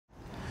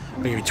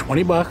I'll give you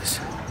 20 bucks.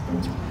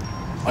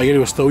 All you gotta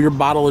do is throw your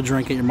bottle of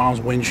drink at your mom's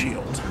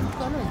windshield.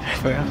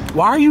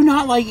 Why are you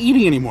not like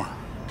eating anymore?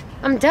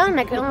 I'm done.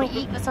 I can only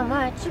eat so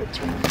much.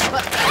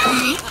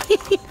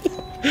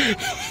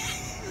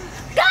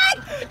 God!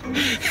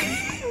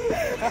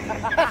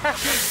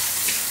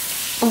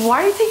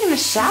 Why are you taking a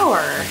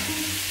shower?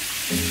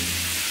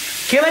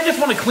 Can't I just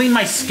want to clean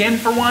my skin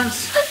for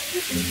once?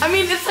 I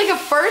mean, it's like a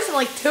first in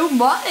like 2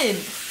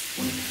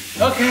 months.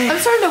 Okay. I'm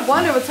starting to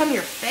wonder what's on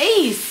your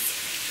face.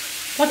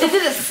 What Is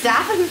it a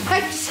staph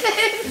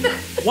infection?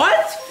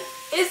 What?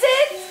 Is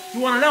it? You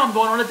want to know? I'm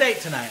going on a date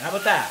tonight. How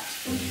about that?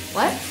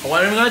 What?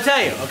 What am I going to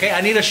tell you? Okay,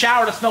 I need a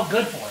shower to smell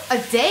good for it.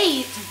 A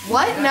date?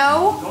 What?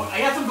 No. I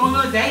guess I'm going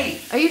on a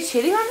date. Are you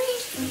cheating on me?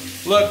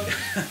 Look.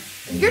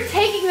 You're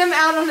taking them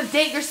out on a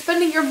date. You're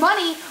spending your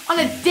money on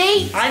a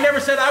date. I never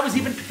said I was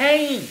even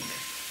paying.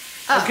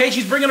 Oh. Okay,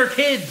 she's bringing her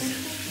kids.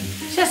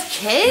 She has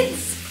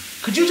kids?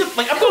 Could you just,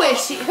 like, I'm Who going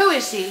is she? Who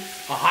is she?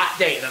 A hot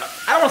date. I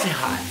don't want to say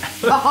hot.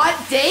 A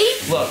hot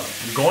date? Look,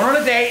 I'm going on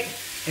a date,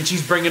 and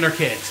she's bringing her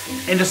kids.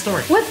 End of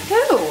story. With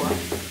who?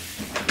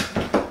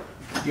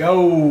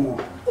 Yo.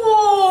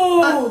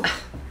 Whoa.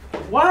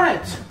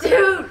 What?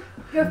 Dude,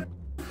 your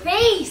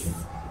face.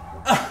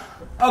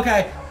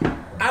 Okay.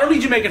 I don't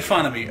need you making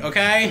fun of me,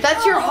 okay?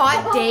 That's your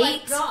hot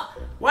date?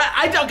 What?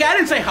 I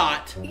didn't say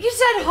hot. You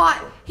said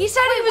hot. He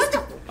said it was...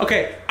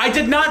 Okay, I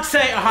did not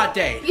say a hot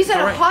date. You said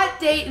all a right? hot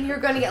date and you're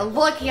going to get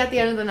lucky at the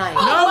end of the night.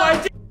 No, I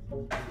didn't.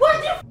 What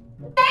did you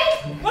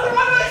say? Why did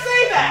I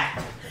say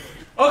that?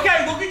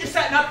 Okay, look at you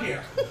setting up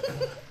here.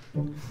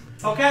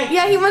 Okay?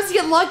 Yeah, he wants to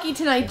get lucky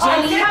tonight, Jenny.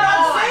 I did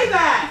not say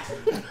that.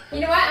 You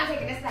know what? I'm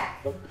taking this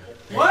back.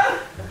 What?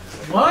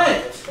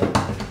 What?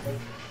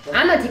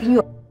 I'm not taking you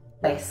a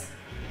place.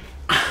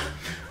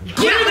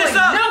 Give this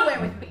up. Nowhere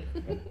with me.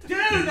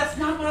 Dude, that's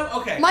not what I'm...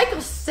 Okay.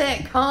 Michael's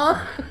sick,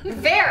 huh?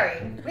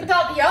 Very. We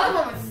thought the other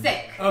one was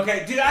sick.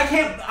 Okay, dude, I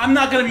can't... I'm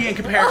not going to be in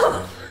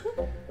comparison.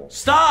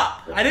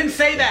 Stop. I didn't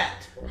say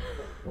that.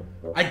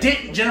 I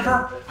didn't,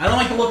 Jennifer. I don't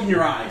like the look in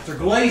your eyes. They're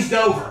glazed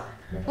over.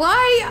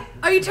 Why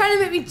are you trying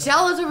to make me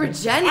jealous over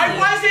Jenny? I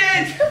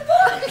wasn't.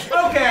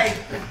 Okay.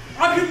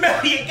 I'm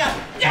humiliated.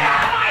 Get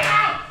out of my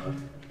house.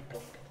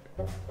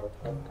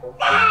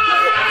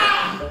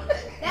 Ah!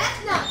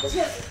 That's not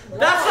just...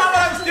 That's not what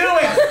I was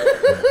doing.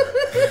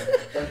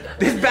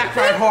 This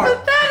backfired hard.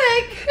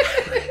 Pathetic.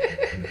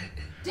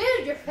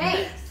 Dude, your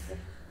face.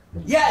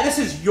 Yeah, this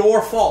is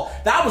your fault.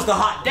 That was the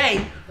hot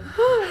date.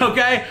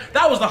 Okay?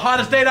 That was the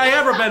hottest date I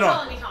ever been Stop on.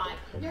 calling me hot.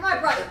 You're my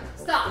brother.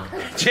 Stop.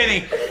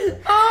 Jenny,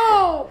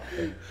 Oh.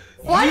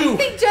 Why do you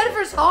think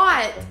Jennifer's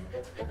hot?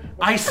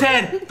 I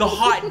said the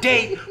hot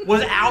date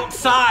was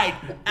outside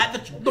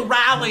at the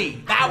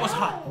rally. That was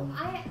hot.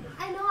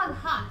 I know I'm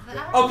hot, but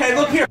I don't... Okay,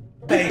 look here,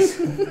 face.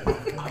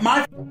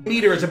 My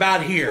meter is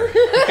about here.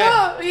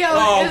 Okay? Yeah,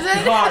 Oh, is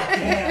it? God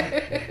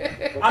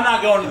damn. I'm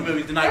not going to the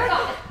movies tonight.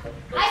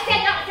 I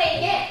said not to say it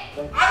again.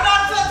 I'm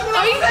not, that's what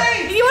I'm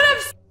saying. You want to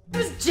have sex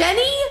with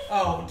Jenny?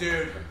 Oh,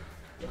 dude.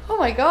 Oh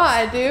my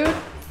God, dude.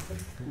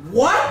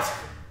 What?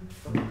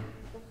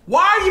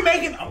 Why are you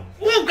making...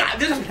 Oh, God,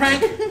 this is a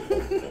prank.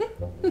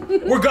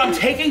 I'm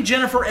taking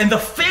Jennifer and the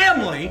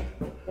family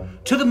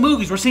to the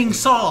movies. We're seeing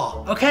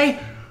Saw, okay?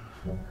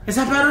 Is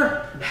that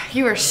better?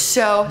 You are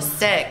so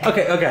sick.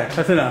 Okay,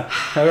 that's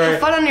enough. All right. Have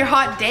fun on your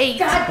hot date.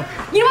 God,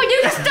 you know what? You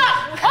can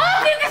stop.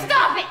 Oh, you can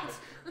stop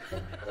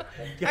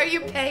it. Are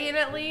you paying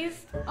at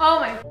least? Oh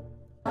my...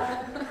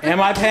 Am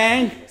I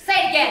paying? Say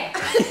it again.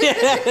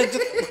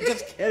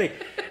 just kidding.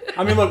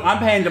 I mean, look, I'm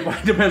paying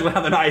depends on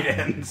how the night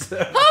ends.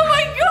 Oh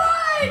my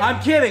God!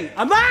 I'm kidding.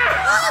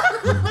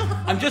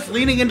 I'm just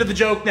leaning into the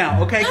joke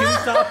now. Okay, can you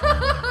stop?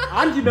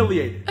 I'm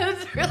humiliated.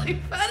 That's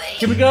really funny.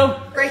 Can we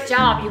go? Great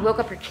job. You woke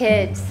up your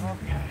kids.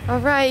 All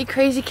right,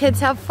 crazy kids,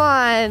 have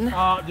fun.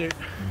 Oh, dude.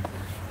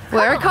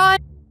 Wear a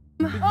condom.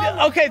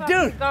 Okay,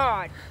 dude.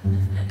 God.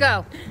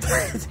 Go.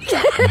 I just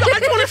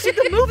want to see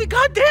the movie.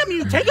 God damn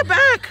you. Take it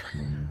back.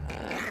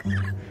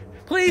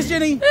 Please,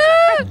 Jenny.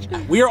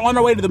 We are on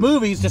our way to the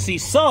movies to see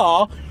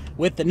Saw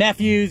with the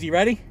nephews. You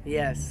ready?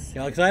 Yes.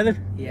 Y'all excited?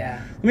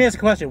 Yeah. Let me ask a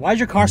question. Why does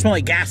your car smell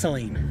like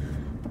gasoline?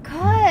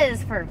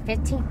 Because for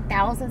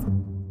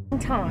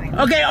 15,000th time.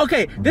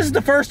 Okay. This is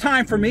the first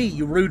time for me,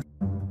 you rude.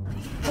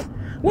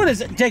 What is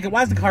it? Jacob,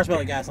 why does the car smell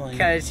like gasoline?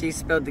 Because she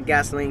spilled the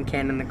gasoline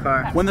can in the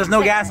car. When there's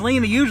no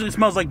gasoline, it usually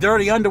smells like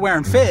dirty underwear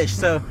and fish.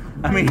 So,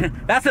 I mean,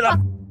 that's enough.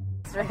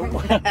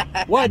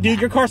 What, dude?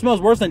 Your car smells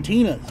worse than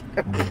Tina's.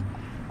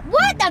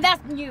 What? Now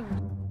that's you.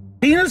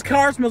 Tina's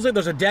car smells like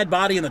there's a dead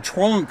body in the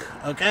trunk,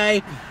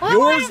 okay? Well,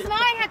 why does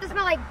mine have to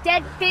smell like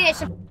dead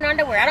fish and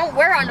underwear? I don't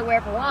wear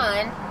underwear for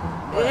one.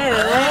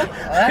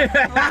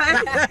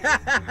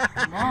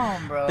 Come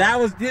on, bro. That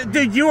was,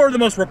 dude, you are the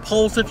most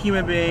repulsive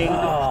human being.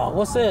 Oh,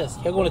 what's this?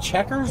 Y'all going to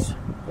Checkers?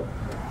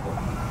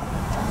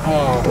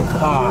 Oh,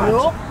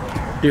 God.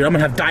 Dude, I'm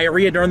gonna have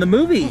diarrhea during the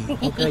movie.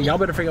 Okay, y'all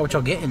better figure out what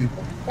y'all getting.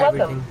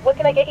 Welcome. What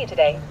can I get you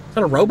today? Is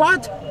that a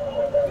robot?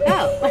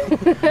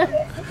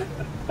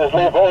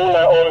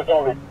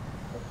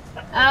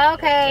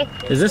 Okay.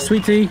 Is this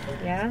sweet tea?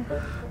 Yeah.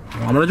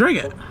 I'm gonna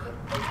drink it.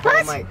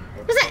 What? Mike,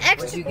 There's an what'd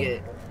extra. you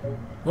get?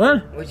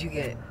 What? What'd you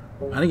get?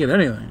 I didn't get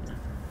anything.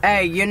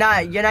 Hey, you're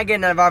not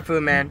getting none of our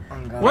food, man.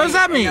 What does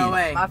that mean? No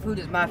way. My food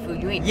is my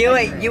food. You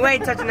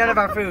ain't touching none of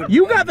our food.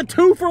 You got the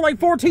 2 for like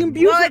 14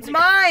 views. No, it's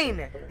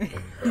mine.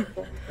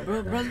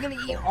 Bro's gonna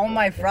eat all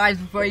my fries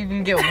before I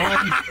even get one.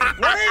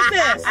 What is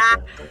this?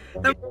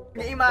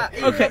 Eat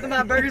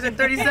my burgers in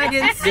 30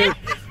 seconds. Dude,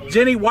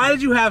 Jenny, why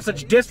did you have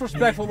such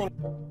disrespectful little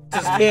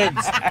kids?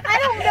 I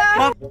don't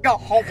know.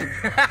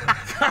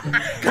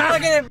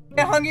 Look at it,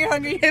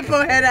 hungry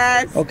hippo head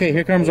ass. Okay,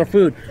 here comes our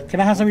food. Can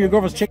I have some of your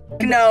girlfriend's chicken?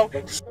 No,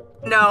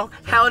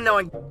 hell no,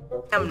 and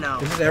no.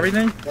 This is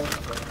everything?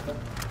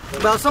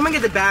 Bro, someone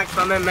get the bag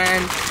from it,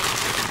 man.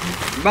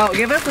 Bro,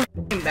 give us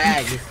the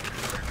bag.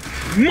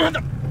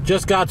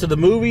 Just got to the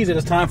movies. It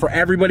is time for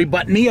everybody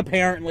but me,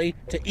 apparently,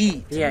 to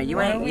eat. Yeah, you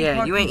ain't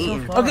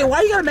eating. Okay,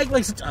 why you gotta make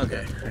like such...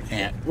 Okay, I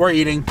can't. We're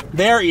eating.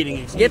 They're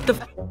eating. Get the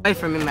away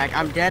from me, Mac.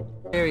 I'm dead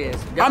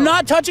serious. Go. I'm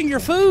not touching your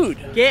food.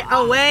 Get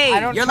away.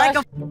 You're like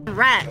a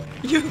rat.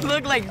 You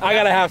look like... I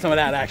gotta have some of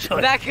that,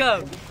 actually. Back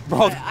up.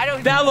 Bro,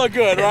 that look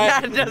good,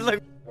 right? That does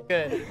look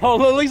good.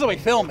 Oh, at least let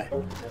me film it.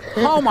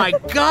 Oh my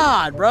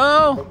God,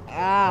 bro.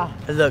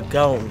 It look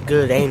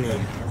good, ain't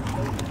it?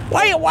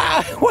 Wait.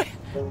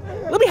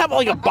 Let me have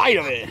like a bite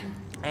of it.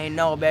 Ain't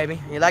no,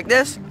 baby. You like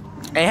this?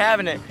 Ain't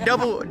having it.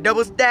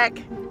 Double stack.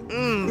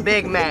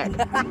 Big Mac.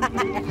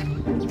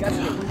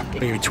 I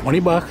give you 20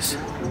 bucks.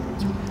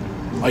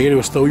 All you gotta do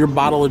is throw your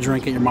bottle of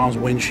drink at your mom's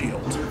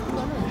windshield.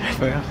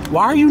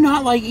 Why are you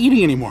not like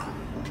eating anymore?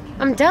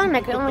 I'm done.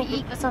 I can only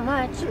eat so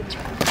much.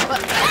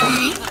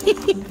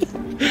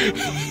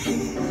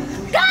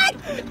 God!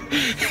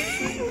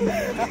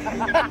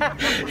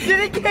 Did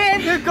it get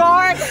in the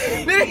car?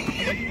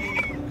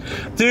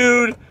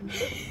 Dude.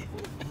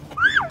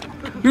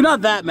 You're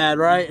not that mad,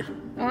 right?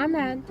 Oh, I'm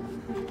mad.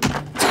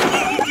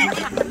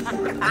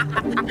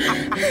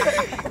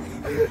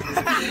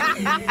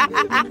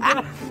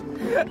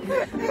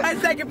 I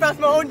sacrificed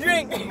my own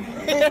drink.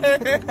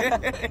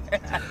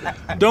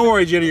 Don't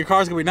worry, Jenny. Your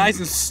car's gonna be nice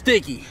and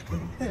sticky.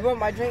 You want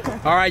my drink?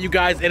 All right, you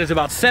guys. It is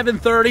about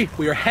 7:30.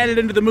 We are headed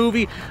into the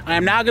movie. I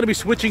am now gonna be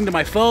switching to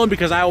my phone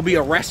because I will be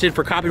arrested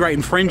for copyright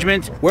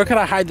infringement. Where can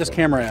I hide this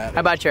camera at? How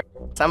about your?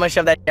 I'm gonna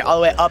shove that shit all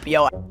the way up,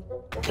 yo.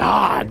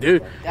 God,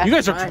 dude. You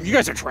guys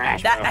are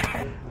trash, bro.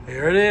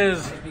 Here it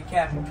is. Be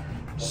careful.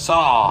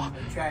 Saw.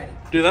 Tried it.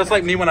 Dude, that's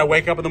like me when I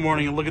wake up in the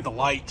morning and look at the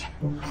light.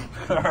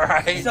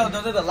 Alright? So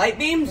those are the light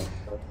beams?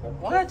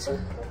 What?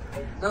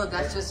 No,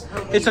 that's just.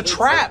 It's a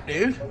trap,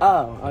 dude.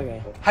 Oh,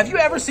 okay. Have you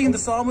ever seen the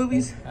Saw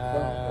movies?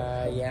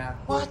 Yeah.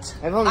 What?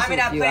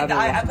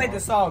 I played the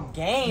Saw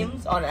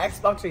games on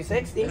Xbox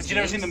 360. But you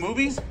never seen the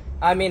movies?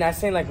 I mean, I've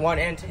seen like 1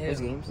 and 2.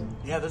 There's games.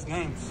 Yeah, there's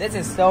games. This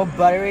is so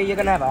buttery, you're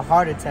gonna have a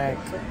heart attack.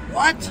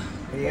 What?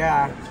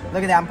 Yeah.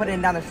 Look at that, I'm putting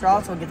it down the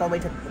straw so it gets all the way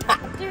to the top.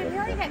 Dude, you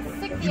already got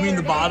sick. You mean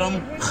the bottom?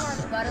 Here you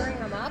are buttering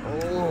them up.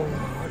 Oh,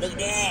 look at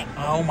that.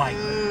 Oh my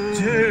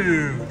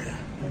dude.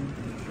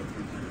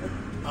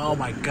 Oh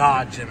my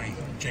God, Jimmy.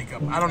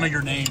 Jacob. I don't know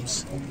your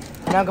names.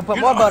 Now I'm gonna put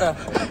more butter.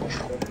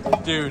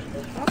 Dude.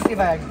 Let's see if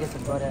I can get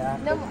some butter out.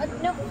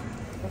 No.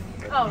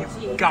 Oh,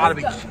 gee. Gotta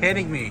be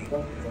kidding me.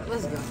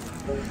 Let's go.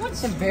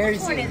 Which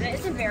embarrassing. one is it?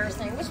 It's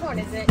embarrassing. Which one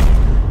is it?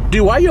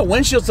 Dude, why your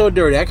windshield's so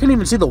dirty? I couldn't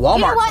even see the Walmart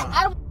You know what? sign.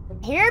 I don't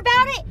hear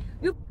about it.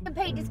 You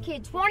paid this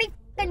kid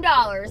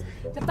 $20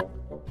 to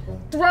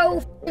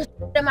throw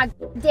in my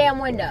damn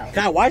window.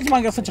 God, why does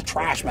mine got such a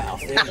trash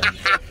mouth?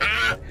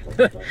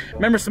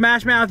 Remember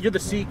Smash Mouth? You're the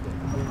sequel.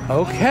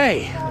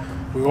 Okay.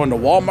 We're going to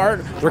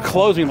Walmart. They're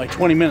closing in like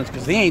 20 minutes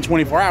because they ain't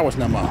 24 hours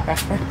no more.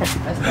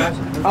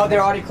 Oh,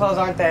 they're already closed,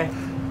 aren't they?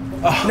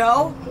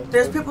 No,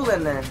 there's people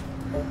in there.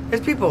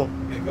 There's people.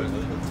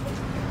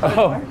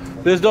 Oh,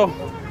 there's no.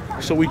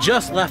 So we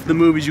just left the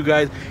movies, you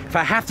guys. If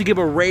I have to give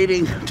a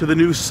rating to the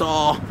new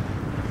Saw,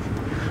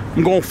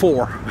 I'm going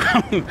 4.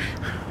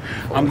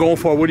 I'm going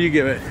 4. What do you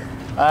give it?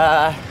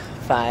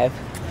 5.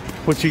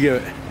 What you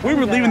give it? We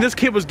were leaving. This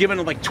kid was giving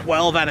it like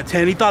 12 out of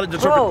 10. He thought it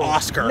deserved an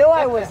Oscar. No,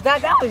 I was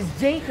not. That was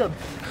Jacob.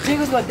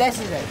 Jacob's like, this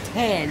is a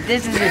 10.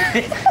 This is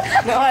a...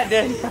 No, I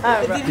didn't.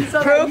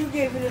 Proof? You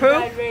gave it a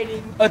 9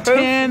 rating. A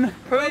 10.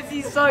 Proof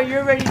he saw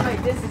your rating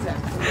like, this is a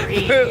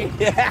 3.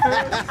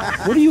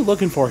 Yeah. What are you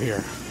looking for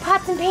here?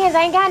 Pots and pans,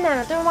 I ain't got none.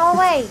 I threw them all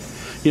away.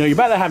 You know, you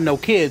better have no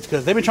kids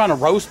because they've been trying to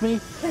roast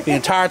me the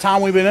entire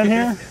time we've been in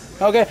here.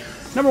 Okay?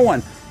 Number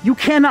 1, you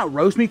cannot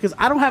roast me because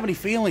I don't have any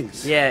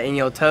feelings. Yeah, in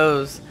your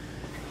toes.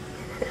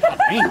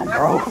 Damn,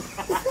 bro.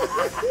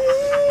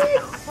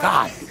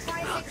 God.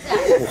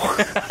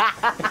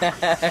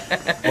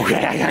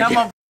 Okay, I That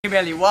motherfucker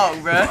barely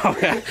walk, bro.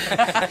 Okay.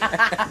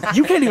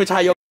 You can't even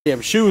tie your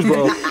damn shoes,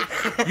 bro.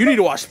 You need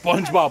to watch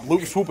SpongeBob,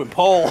 Loop, Swoop, and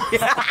Pole.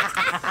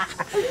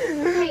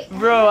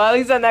 Bro, at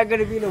least I'm not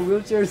gonna be in a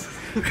wheelchair. Jesus.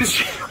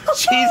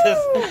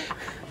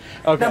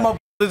 Okay. That motherfucker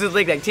loses his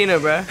leg like Tina,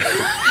 bro.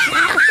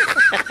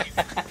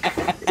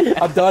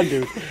 I'm done,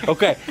 dude.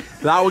 Okay,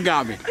 that one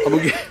got me.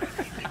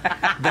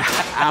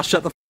 I'll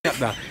shut the f up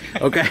now.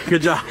 Okay,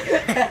 good job.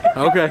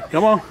 Okay,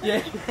 come on.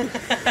 Yeah. Come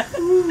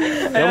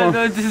I don't on.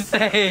 know what to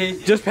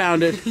say. Just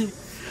pound it.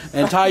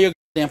 And tie your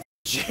damn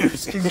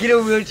shoes. Get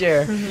a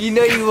wheelchair. You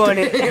know you want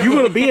it. You're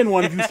gonna be in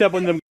one if you step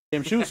on them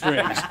damn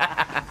shoestrings.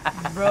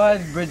 Bro, I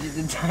asked Bridget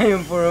to tie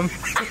him for him.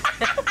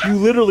 You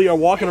literally are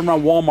walking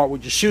around Walmart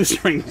with your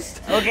shoestrings.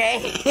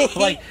 Okay.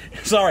 Like,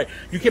 sorry,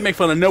 you can't make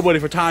fun of nobody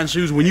for tying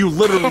shoes when you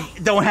literally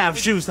don't have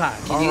shoes tied.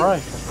 All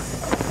right.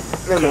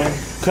 Okay.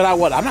 Could I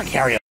what? I'm not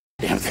carrying a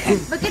damn thing.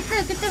 But get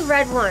the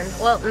red one.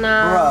 Well, no.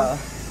 Bruh,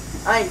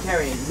 I ain't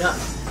carrying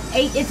nothing.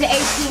 It's an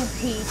 18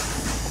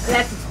 piece.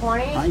 That's a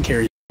 20. I ain't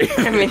carrying.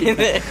 I mean,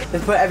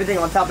 let's put everything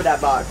on top of that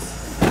box.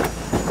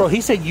 Bro,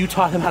 he said you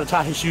taught him how to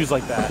tie his shoes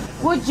like that.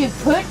 Would you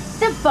put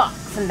the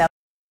box in the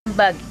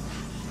buggy?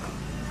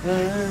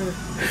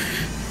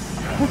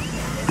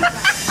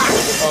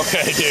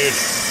 Okay, dude.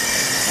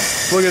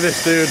 Look at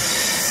this, dude.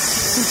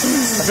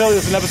 I feel like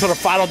it's an episode of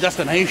Final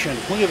Destination.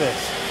 Look at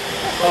this.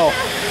 Oh,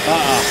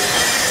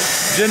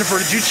 Jennifer,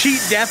 did you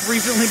cheat death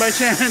recently by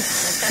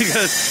chance?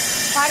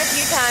 Because Quite a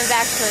few times,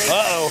 actually.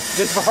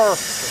 this for her.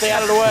 Stay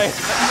out of the way.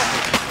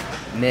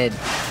 Mid.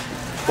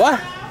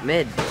 What?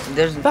 Mid.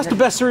 That's the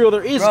best cereal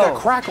there is. It's got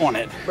crack on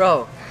it.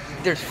 Bro,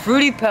 there's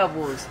Fruity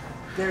Pebbles.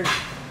 There's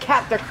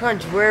Captain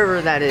Crunch,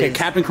 wherever that is. Okay,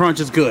 Captain Crunch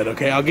is good.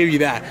 Okay, I'll give you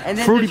that. And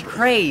then there's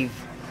Crave.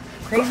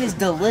 Crave is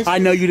delicious. I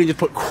know you didn't just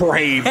put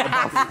Crave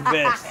above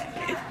this,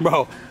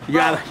 bro. You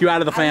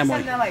out of the family.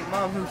 I sound like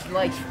Mom who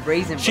likes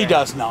Raisin Bran. She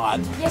does not.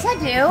 Yes, I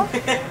do.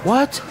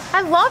 What?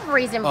 I love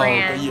Raisin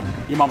Bran. Okay,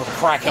 your mom was a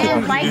crackhead.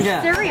 And like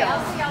Yeah. cereal.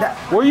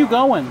 Where are you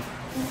going?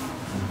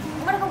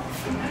 I'm gonna go.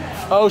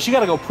 Oh, she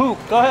gotta go poop.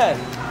 Go ahead.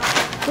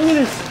 Look at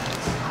this.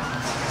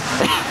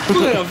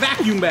 Look like a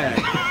vacuum bag.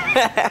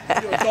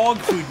 A dog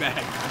food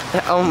bag.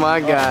 Oh my I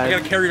god.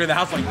 gotta carry her to the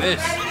house like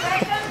this.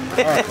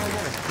 Alright,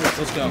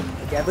 let's go.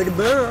 Yeah, but the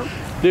boom.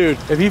 Dude,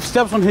 if he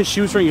steps on his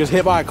shoestring and gets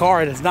hit by a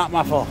car, it is not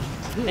my fault.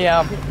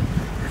 Yeah.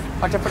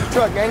 Watch out for the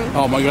truck, gang.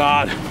 Oh my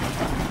god.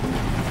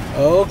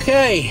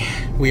 Okay,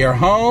 we are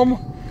home.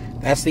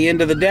 That's the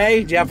end of the day.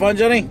 Did you have fun,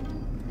 Jenny?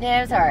 Yeah,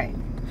 it was alright.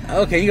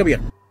 Okay, you're gonna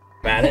be a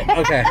about it.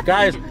 Okay,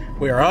 guys,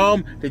 we are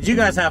home. Did you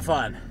guys have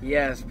fun?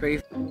 Yes,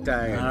 pretty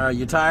tired.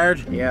 You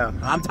tired? Yeah.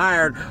 I'm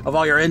tired of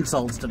all your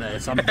insults today,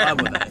 so I'm done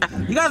with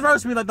it. You guys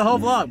roast me like the whole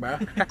vlog, bro.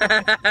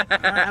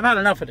 I've had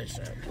enough of this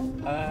shit.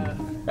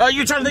 Oh,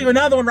 you're trying to think of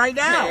another one right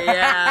now?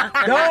 Yeah.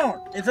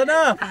 Don't. It's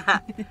enough.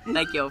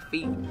 Like your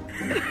feet.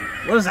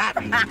 What does that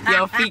mean?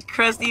 Your feet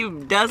crusty,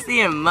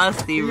 dusty, and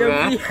musty,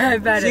 bro.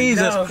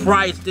 Jesus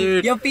Christ,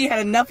 dude. Your feet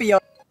had enough of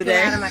your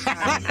today. Out of my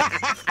car.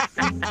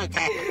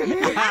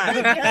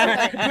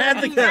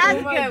 That's a good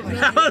That's one. good one.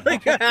 That was a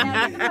good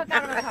Now you can hook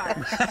out of my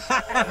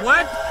car.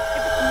 What?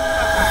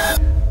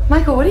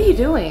 Michael, what are you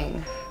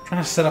doing?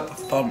 Trying to set up the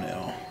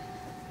thumbnail.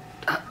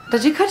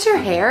 Did you cut your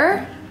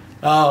hair?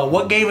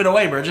 What gave it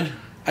away, Bridget?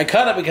 I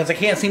cut it because I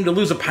can't seem to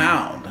lose a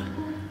pound.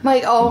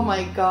 Mike, oh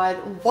my god.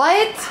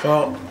 What?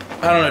 Well,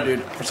 I don't know,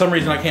 dude. For some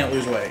reason, I can't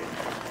lose weight.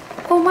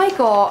 Oh,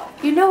 Michael,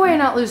 you know why you're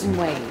not losing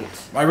weight.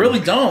 I really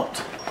don't.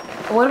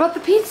 What about the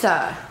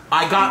pizza?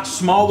 I got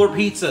smaller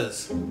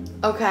pizzas,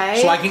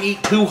 Okay. so I can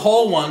eat 2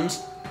 whole ones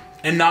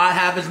and not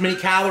have as many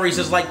calories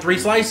as like 3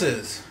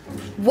 slices.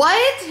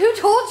 What? Who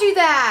told you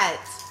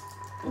that?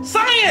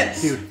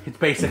 Science! Dude, it's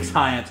basic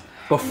science.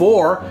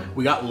 Before,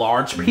 we got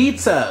large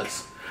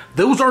pizzas.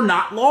 Those are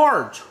not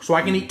large, so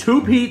I can eat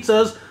 2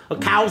 pizzas, a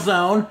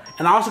calzone,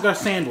 and I also got a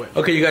sandwich.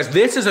 Okay, you guys,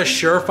 this is a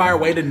surefire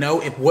way to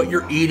know if what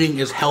you're eating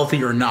is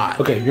healthy or not.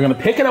 Okay, you're gonna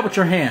pick it up with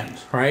your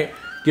hands, right?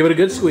 Give it a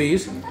good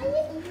squeeze.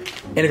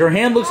 And if your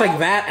hand looks like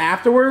that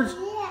afterwards,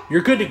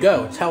 you're good to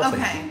go. It's healthy.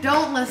 Okay,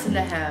 don't listen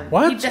to him.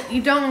 What?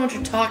 You don't know what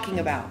you're talking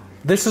about.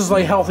 This is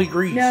like healthy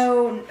grease.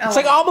 No. It's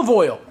like olive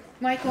oil.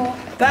 Michael.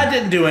 That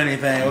didn't do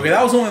anything. Okay,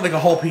 that was only like a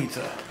whole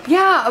pizza.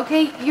 Yeah,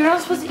 okay, you're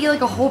not supposed to eat like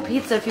a whole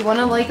pizza if you want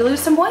to like lose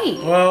some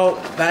weight. Well,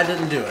 that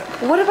didn't do it.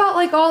 What about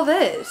like all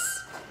this?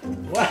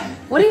 What?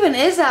 What even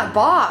is that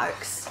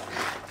box?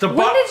 When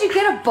did you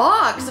get a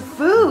box of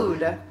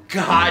food?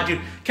 God,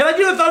 dude. Can I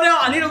do the thumbnail?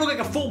 I need to look like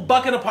a full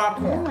bucket of Oh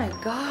popcorn. my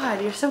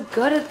god, you're so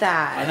good at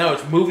that. I know,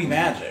 it's movie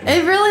magic.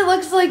 It really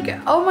looks like,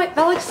 oh my,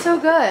 that looks so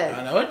good.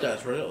 I know it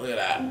does. Really, look at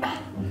that.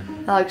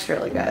 That looks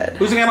really good.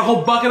 Who's got a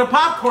whole bucket of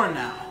popcorn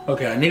now?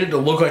 Okay, I need it to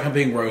look like I'm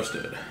being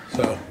roasted.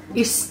 So.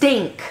 You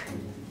stink.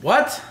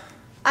 What?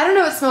 I don't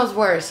know what smells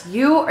worse,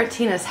 you or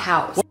Tina's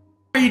house. What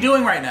are you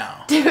doing right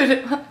now?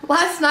 Dude,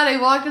 last night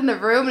I walked in the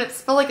room and it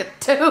smelled like a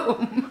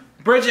tomb.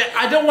 Bridget,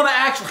 I don't want to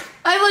actually.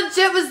 I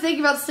legit was thinking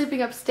about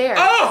sleeping upstairs.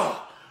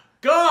 Oh!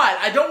 God,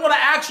 I don't want to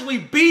actually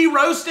be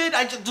roasted.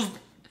 I just.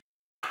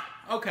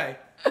 Okay.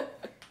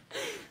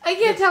 I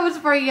can't tell what's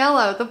more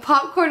yellow, the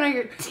popcorn or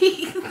your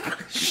teeth.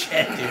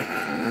 Shit, dude.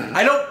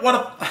 I don't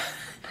want to.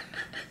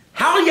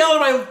 How yellow do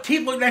my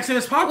teeth look next to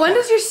this popcorn? When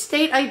does your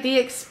state ID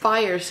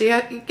expire so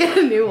you get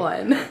a new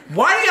one?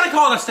 Why do you gotta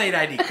call it a state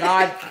ID?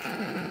 God.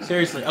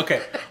 Seriously.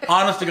 Okay.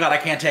 Honest to God, I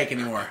can't take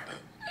anymore.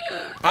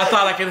 I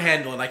thought I could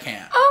handle it. I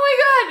can't. Oh my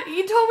god,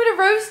 you told me to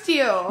roast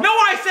you. No,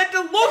 I said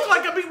to look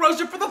like I'm being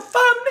roasted for the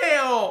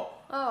thumbnail.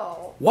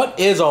 Oh. What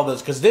is all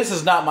this? Because this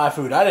is not my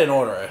food. I didn't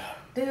order it.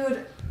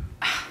 Dude.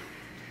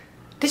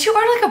 Did you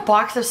order like a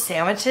box of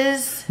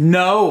sandwiches?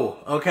 No,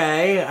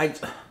 okay?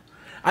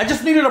 I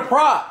just needed a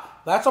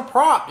prop. That's a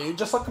prop, dude.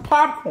 Just like the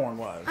popcorn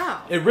was.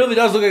 Oh. It really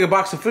does look like a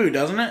box of food,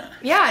 doesn't it?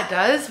 Yeah, it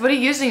does. What are you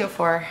using it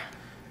for?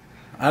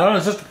 I don't know.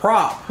 It's just a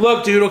prop.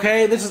 Look, dude,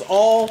 okay? This is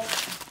all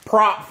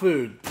prop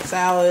food.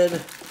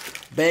 Salad,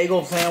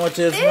 bagel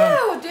sandwiches.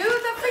 Ew, dude.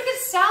 That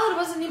freaking salad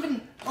wasn't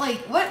even, like,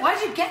 what?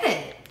 Why'd you get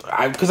it?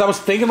 Because I was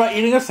thinking about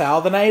eating a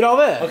salad, then I ate all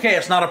this. Okay,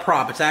 it's not a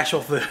prop. It's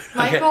actual food.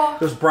 Michael? Okay,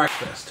 it was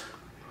breakfast.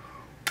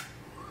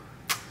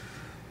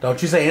 Don't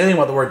you say anything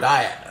about the word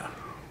diet.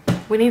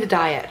 We need a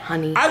diet,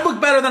 honey. I look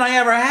better than I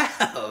ever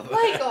have.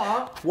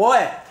 Michael.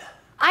 What?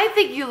 I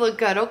think you look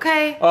good,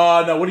 okay?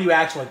 Oh, no. What do you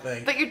actually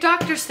think? But your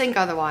doctors think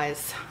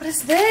otherwise. What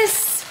is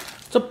this?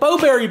 It's a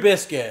Bowberry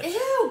biscuit.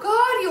 Ew,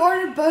 God, you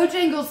ordered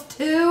Bojangles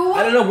too?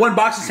 I don't know. One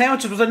box of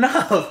sandwiches was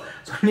enough.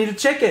 So I needed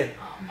chicken.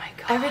 Oh my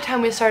God. Every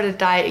time we start a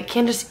diet, you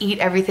can't just eat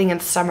everything in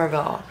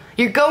Somerville.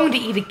 You're going to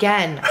eat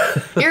again.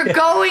 You're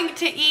going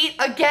to eat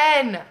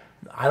again.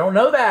 I don't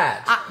know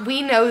that.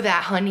 We know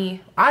that,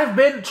 honey. I've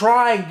been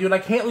trying, dude. I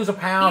can't lose a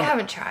pound. You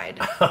haven't tried.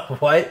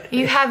 What?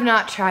 You have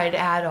not tried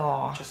at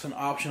all. Just an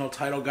optional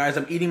title, guys.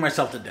 I'm eating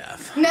myself to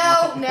death.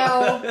 No,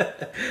 no.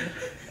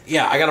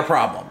 Yeah, I got a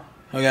problem.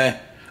 Okay?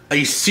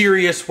 A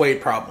serious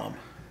weight problem.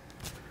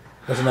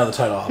 That's another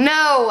title.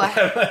 No.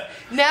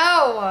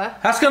 No.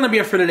 That's going to be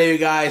it for today, you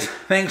guys.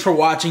 Thanks for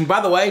watching. By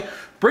the way,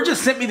 Bridget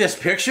sent me this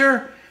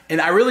picture, and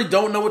I really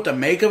don't know what to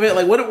make of it.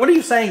 Like, what are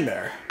you saying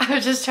there? I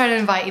was just trying to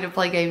invite you to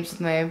play games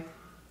with me.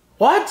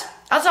 What?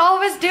 That's all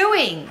I was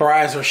doing. Her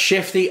eyes are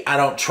shifty. I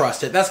don't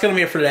trust it. That's going to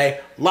be it for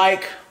today.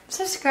 Like,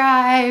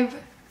 subscribe,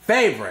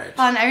 favorite,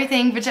 on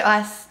everything Bridgette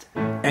West.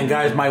 And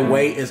guys, my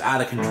weight is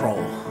out of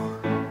control.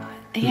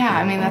 Yeah,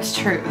 I mean, that's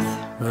truth.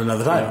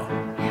 Another title.